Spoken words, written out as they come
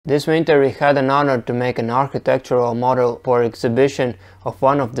This winter we had an honor to make an architectural model for exhibition of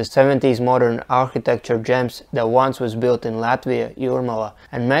one of the 70s modern architecture gems that once was built in Latvia, Jūrmala,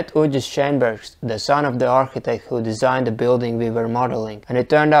 and met Uģis Šeinbergs, the son of the architect who designed the building we were modeling. And it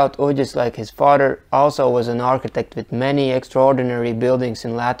turned out Uģis, like his father, also was an architect with many extraordinary buildings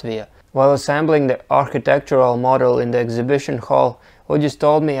in Latvia. While assembling the architectural model in the exhibition hall, Uģis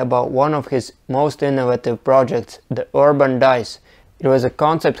told me about one of his most innovative projects, the Urban Dice. It was a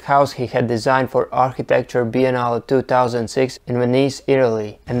concept house he had designed for Architecture Biennale 2006 in Venice,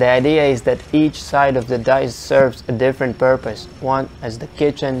 Italy. And the idea is that each side of the dice serves a different purpose. One as the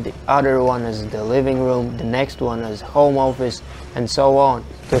kitchen, the other one as the living room, the next one as home office, and so on.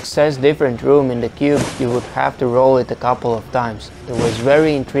 To access different room in the cube, you would have to roll it a couple of times. It was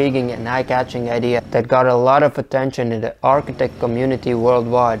very intriguing and eye-catching idea that got a lot of attention in the architect community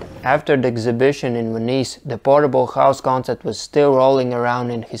worldwide. After the exhibition in Venice, the portable house concept was still rolling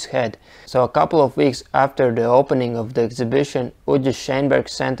around in his head. So a couple of weeks after the opening of the exhibition, Uģis Šeinbergs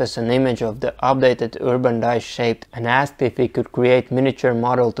sent us an image of the updated urban dice shape and asked if we could create miniature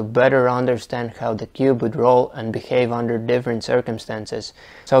model to better understand how the cube would roll and behave under different circumstances.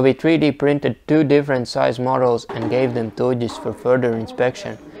 So we 3D printed two different size models and gave them to Uģis for further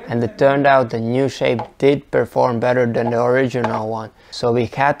inspection. And it turned out the new shape did perform better than the original one, so we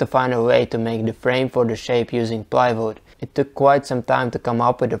had to find a way to make the frame for the shape using plywood. It took quite some time to come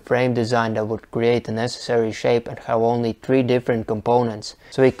up with a frame design that would create the necessary shape and have only 3 different components.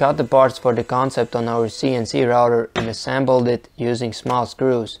 So we cut the parts for the concept on our CNC router and assembled it using small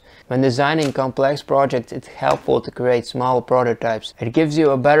screws. When designing complex projects, it's helpful to create small prototypes. It gives you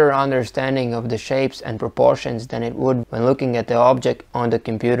a better understanding of the shapes and proportions than it would when looking at the object on the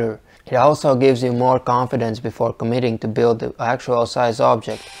computer. It also gives you more confidence before committing to build the actual size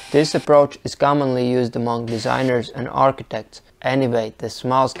object. This approach is commonly used among designers and architects. Anyway, the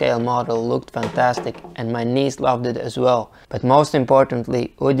small scale model looked fantastic and my niece loved it as well. But most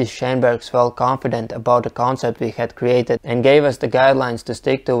importantly, Uģis Šeinbergs felt confident about the concept we had created and gave us the guidelines to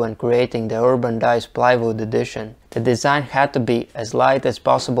stick to when creating the Urban Dice plywood edition. The design had to be as light as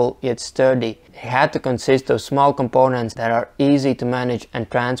possible yet sturdy. It had to consist of small components that are easy to manage and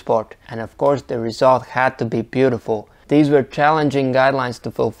transport, and of course the result had to be beautiful. These were challenging guidelines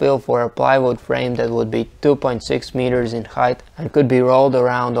to fulfill for a plywood frame that would be 2.6 meters in height and could be rolled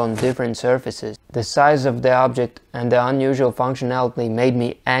around on different surfaces. The size of the object and the unusual functionality made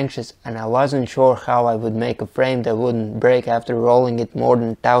me anxious, and I wasn't sure how I would make a frame that wouldn't break after rolling it more than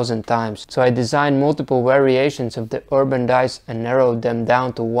 1,000 times. So I designed multiple variations of the Urban Dice and narrowed them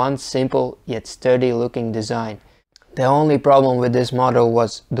down to one simple yet sturdy looking design. The only problem with this model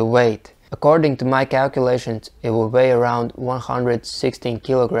was the weight. According to my calculations, it will weigh around 116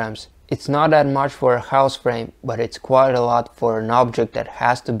 kilograms. It's not that much for a house frame, but it's quite a lot for an object that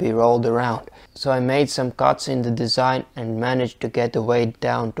has to be rolled around. So I made some cuts in the design and managed to get the weight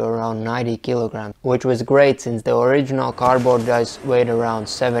down to around 90 kilograms, which was great since the original cardboard dice weighed around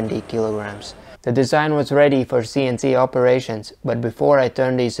 70 kilograms. The design was ready for CNC operations, but before I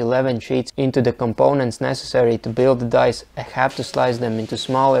turned these 11 sheets into the components necessary to build the dice, I had to slice them into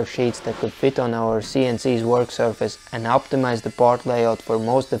smaller sheets that could fit on our CNC's work surface and optimize the part layout for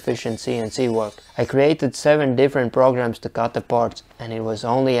most efficient CNC work. I created 7 different programs to cut the parts, and it was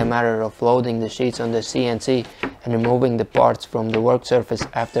only a matter of loading the sheets on the CNC and removing the parts from the work surface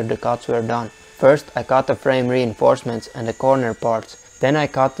after the cuts were done. First, I cut the frame reinforcements and the corner parts. Then I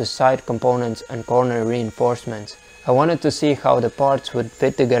cut the side components and corner reinforcements. I wanted to see how the parts would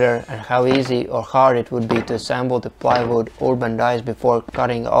fit together and how easy or hard it would be to assemble the plywood Urban Dice before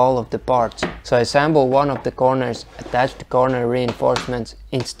cutting all of the parts. So I assembled one of the corners, attached the corner reinforcements,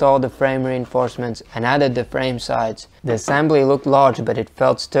 installed the frame reinforcements and added the frame sides. The assembly looked large, but it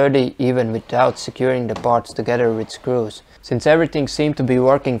felt sturdy even without securing the parts together with screws. Since everything seemed to be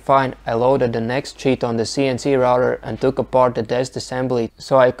working fine, I loaded the next sheet on the CNC router and took apart the test assembly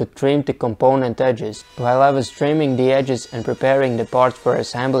so I could trim the component edges. While I was trimming the edges and preparing the parts for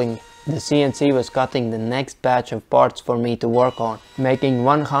assembling, the CNC was cutting the next batch of parts for me to work on. Making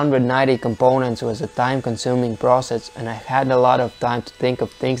 190 components was a time-consuming process, and I had a lot of time to think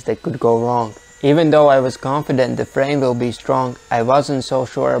of things that could go wrong. Even though I was confident the frame will be strong, I wasn't so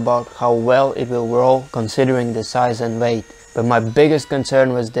sure about how well it will roll considering the size and weight. but my biggest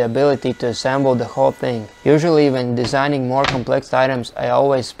concern was the ability to assemble the whole thing. Usually when designing more complex items, I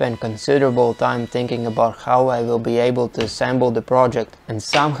always spend considerable time thinking about how I will be able to assemble the project, and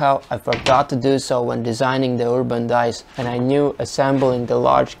somehow I forgot to do so when designing the urban dice, and I knew assembling the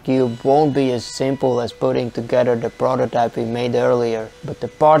large cube won't be as simple as putting together the prototype we made earlier. But the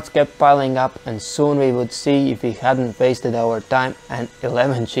parts kept piling up, and soon we would see if we hadn't wasted our time and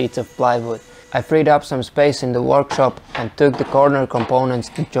 11 sheets of plywood. I freed up some space in the workshop and took the corner components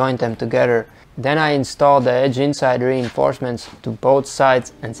to join them together. Then I installed the edge inside reinforcements to both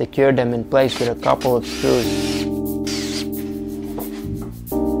sides and secured them in place with a couple of screws.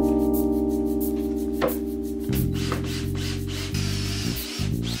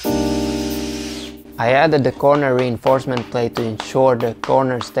 I added the corner reinforcement plate to ensure the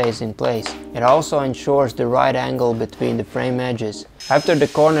corner stays in place. It also ensures the right angle between the frame edges. After the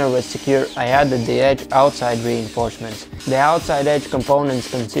corner was secure, I added the edge outside reinforcements. The outside edge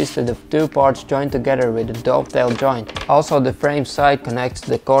components consisted of two parts joined together with a dovetail joint. Also, the frame side connects to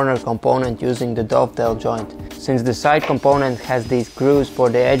the corner component using the dovetail joint. Since the side component has these grooves for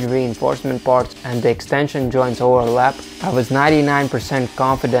the edge reinforcement parts and the extension joints overlap, I was 99%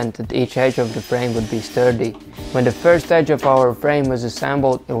 confident that each edge of the frame would be sturdy. When the first edge of our frame was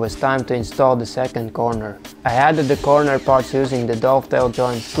assembled, it was time to install the second corner. I added the corner parts using the dovetail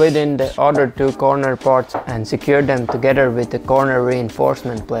joint, slid in the other two corner parts and secured them together with the corner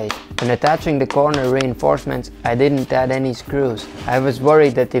reinforcement plate. When attaching the corner reinforcements, I didn't add any screws. I was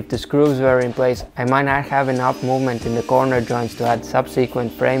worried that if the screws were in place, I might not have enough movement in the corner joints to add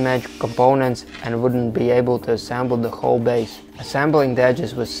subsequent frame edge components and wouldn't be able to assemble the whole base. Assembling the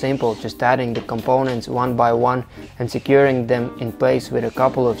edges was simple, just adding the components one by one and securing them in place with a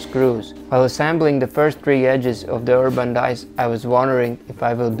couple of screws. While assembling the first three edges of the urban dice, I was wondering if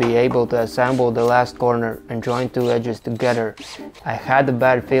I would be able to assemble the last corner and join two edges together. I had a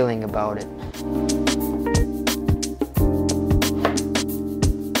bad feeling about it.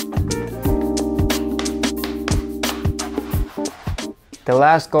 The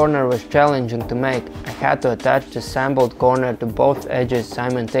last corner was challenging to make. I had to attach the assembled corner to both edges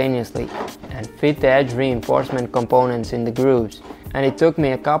simultaneously and fit the edge reinforcement components in the grooves. And it took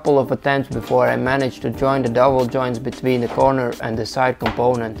me a couple of attempts before I managed to join the double joints between the corner and the side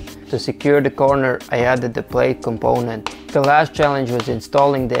component. To secure the corner, I added the plate component. The last challenge was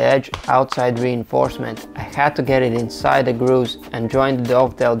installing the edge outside reinforcement. I had to get it inside the grooves and join the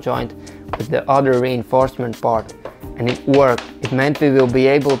dovetail joint with the other reinforcement part. And it worked. It meant we will be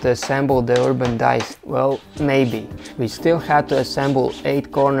able to assemble the urban dice. Well, maybe. We still had to assemble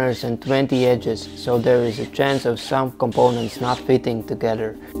 8 corners and 20 edges, so there is a chance of some components not fitting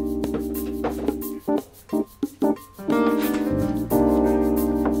together.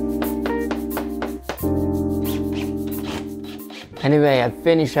 Anyway, I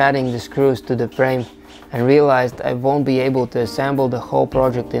finished adding the screws to the frame and realized I won't be able to assemble the whole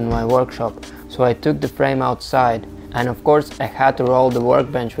project in my workshop, so I took the frame outside. And of course I had to roll the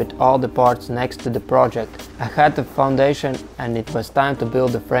workbench with all the parts next to the project. I had the foundation and it was time to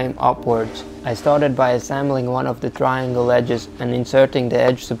build the frame upwards. I started by assembling one of the triangle edges and inserting the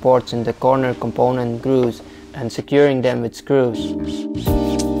edge supports in the corner component grooves and securing them with screws.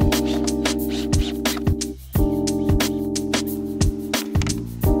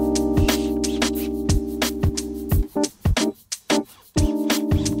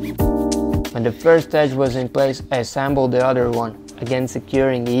 When the first edge was in place, I assembled the other one, again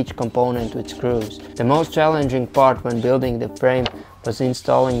securing each component with screws. The most challenging part when building the frame was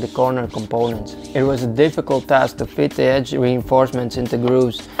installing the corner components. It was a difficult task to fit the edge reinforcements into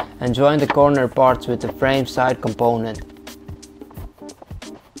grooves and join the corner parts with the frame side component.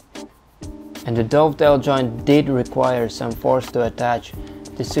 And the dovetail joint did require some force to attach.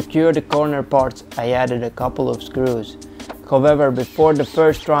 To secure the corner parts, I added a couple of screws. However, before the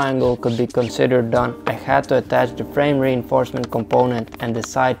first triangle could be considered done, I had to attach the frame reinforcement component and the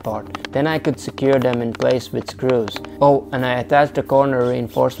side part. Then I could secure them in place with screws. Oh, and I attached the corner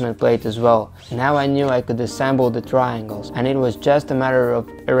reinforcement plate as well. Now I knew I could assemble the triangles, and it was just a matter of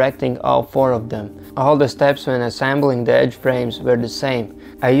erecting all 4 of them. All the steps when assembling the edge frames were the same.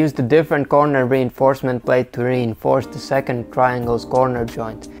 I used a different corner reinforcement plate to reinforce the second triangle's corner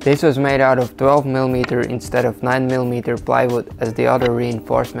joint. This was made out of 12mm instead of 9mm plywood as the other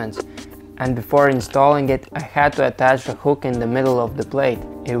reinforcements. And before installing it, I had to attach a hook in the middle of the plate.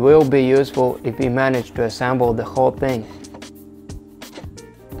 It will be useful if we manage to assemble the whole thing.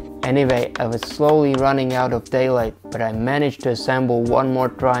 Anyway, I was slowly running out of daylight, but I managed to assemble one more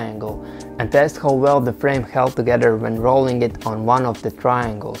triangle and test how well the frame held together when rolling it on one of the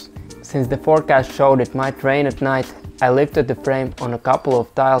triangles. Since the forecast showed it might rain at night, I lifted the frame on a couple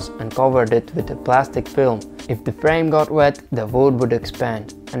of tiles and covered it with a plastic film. If the frame got wet, the wood would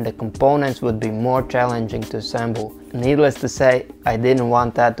expand and the components would be more challenging to assemble. Needless to say, I didn't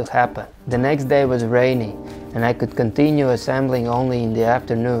want that to happen. The next day was rainy and I could continue assembling only in the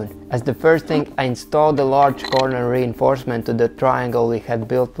afternoon. As the first thing, I installed a large corner reinforcement to the triangle we had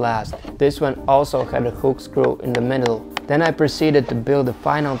built last. This one also had a hook screw in the middle. Then I proceeded to build the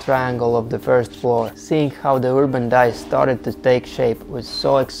final triangle of the first floor. Seeing how the urban dice started to take shape was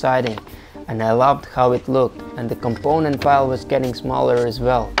so exciting, and I loved how it looked, and the component pile was getting smaller as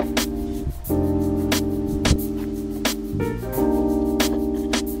well.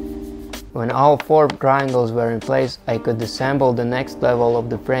 When all 4 triangles were in place, I could assemble the next level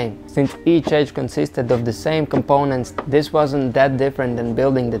of the frame. Since each edge consisted of the same components, this wasn't that different than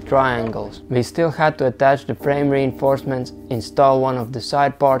building the triangles. We still had to attach the frame reinforcements, install one of the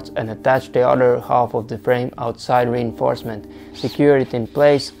side parts and attach the other half of the frame outside reinforcement, secure it in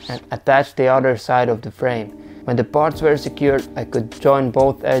place and attach the other side of the frame. When the parts were secured, I could join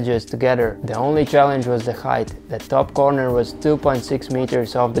both edges together. The only challenge was the height. The top corner was 2.6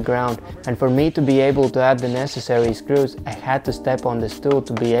 meters off the ground, and for me to be able to add the necessary screws, I had to step on the stool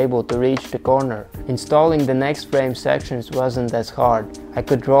to be able to reach the corner. Installing the next frame sections wasn't as hard. I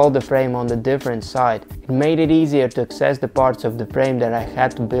could roll the frame on the different side. It made it easier to access the parts of the frame that I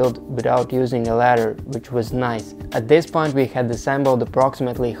had to build without using a ladder, which was nice. At this point we had assembled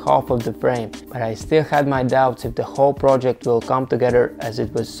approximately half of the frame, but I still had my doubts if the whole project will come together as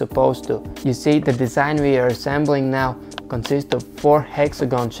it was supposed to. You see, the design we are assembling now consists of 4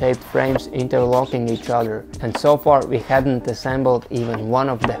 hexagon-shaped frames interlocking each other, and so far we hadn't assembled even one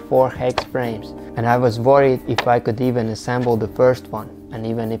of the 4 hex frames, and I was worried if I could even assemble the first one, and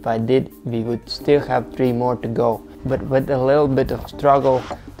even if I did, we would still have 3 more to go. But with a little bit of struggle,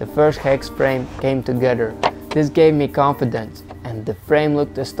 the first hex frame came together. This gave me confidence, and the frame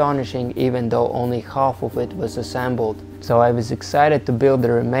looked astonishing even though only half of it was assembled. So I was excited to build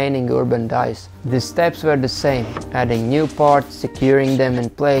the remaining urban dice. The steps were the same: adding new parts, securing them in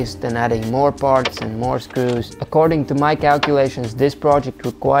place, then adding more parts and more screws. According to my calculations, this project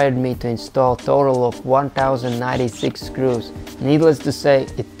required me to install a total of 1096 screws. Needless to say,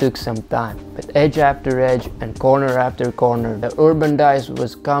 it took some time, but edge after edge and corner after corner, the urban dice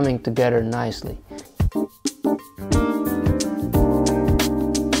was coming together nicely.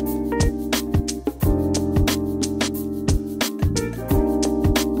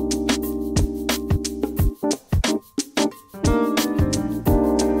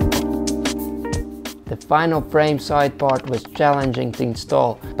 The final frame side part was challenging to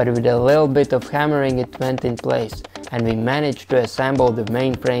install, but with a little bit of hammering it went in place, and we managed to assemble the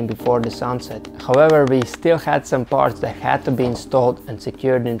main frame before the sunset. However, we still had some parts that had to be installed and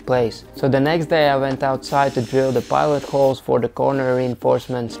secured in place. So the next day I went outside to drill the pilot holes for the corner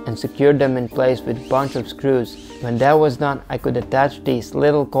reinforcements and secured them in place with a bunch of screws. When that was done, I could attach these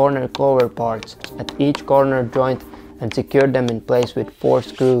little corner clover parts at each corner joint and secured them in place with 4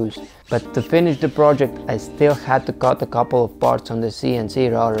 screws. But to finish the project, I still had to cut a couple of parts on the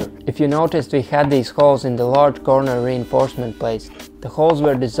CNC router. If you noticed, we had these holes in the large corner reinforcement plates. The holes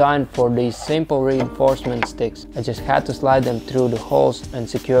were designed for these simple reinforcement sticks. I just had to slide them through the holes and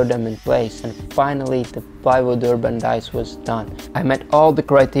secure them in place. And finally, the plywood urban dice was done. I met all the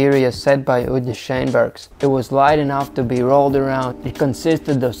criteria set by Uji Schoenbergs. It was light enough to be rolled around. It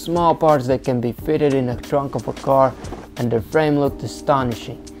consisted of small parts that can be fitted in a trunk of a car, and the frame looked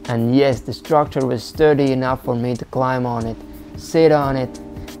astonishing. And yes, the structure was sturdy enough for me to climb on it, sit on it,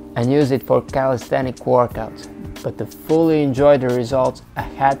 and use it for calisthenic workouts. But to fully enjoy the results, I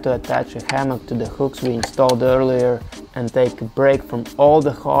had to attach a hammock to the hooks we installed earlier and take a break from all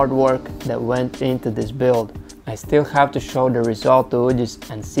the hard work that went into this build. I still have to show the result to Ujis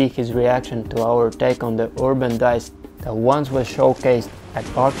and see his reaction to our take on the urban dice that once was showcased at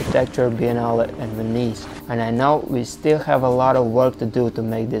Architecture Biennale in Venice. And I know we still have a lot of work to do to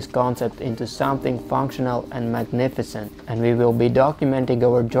make this concept into something functional and magnificent, and we will be documenting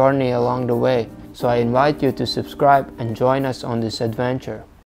our journey along the way. So I invite you to subscribe and join us on this adventure.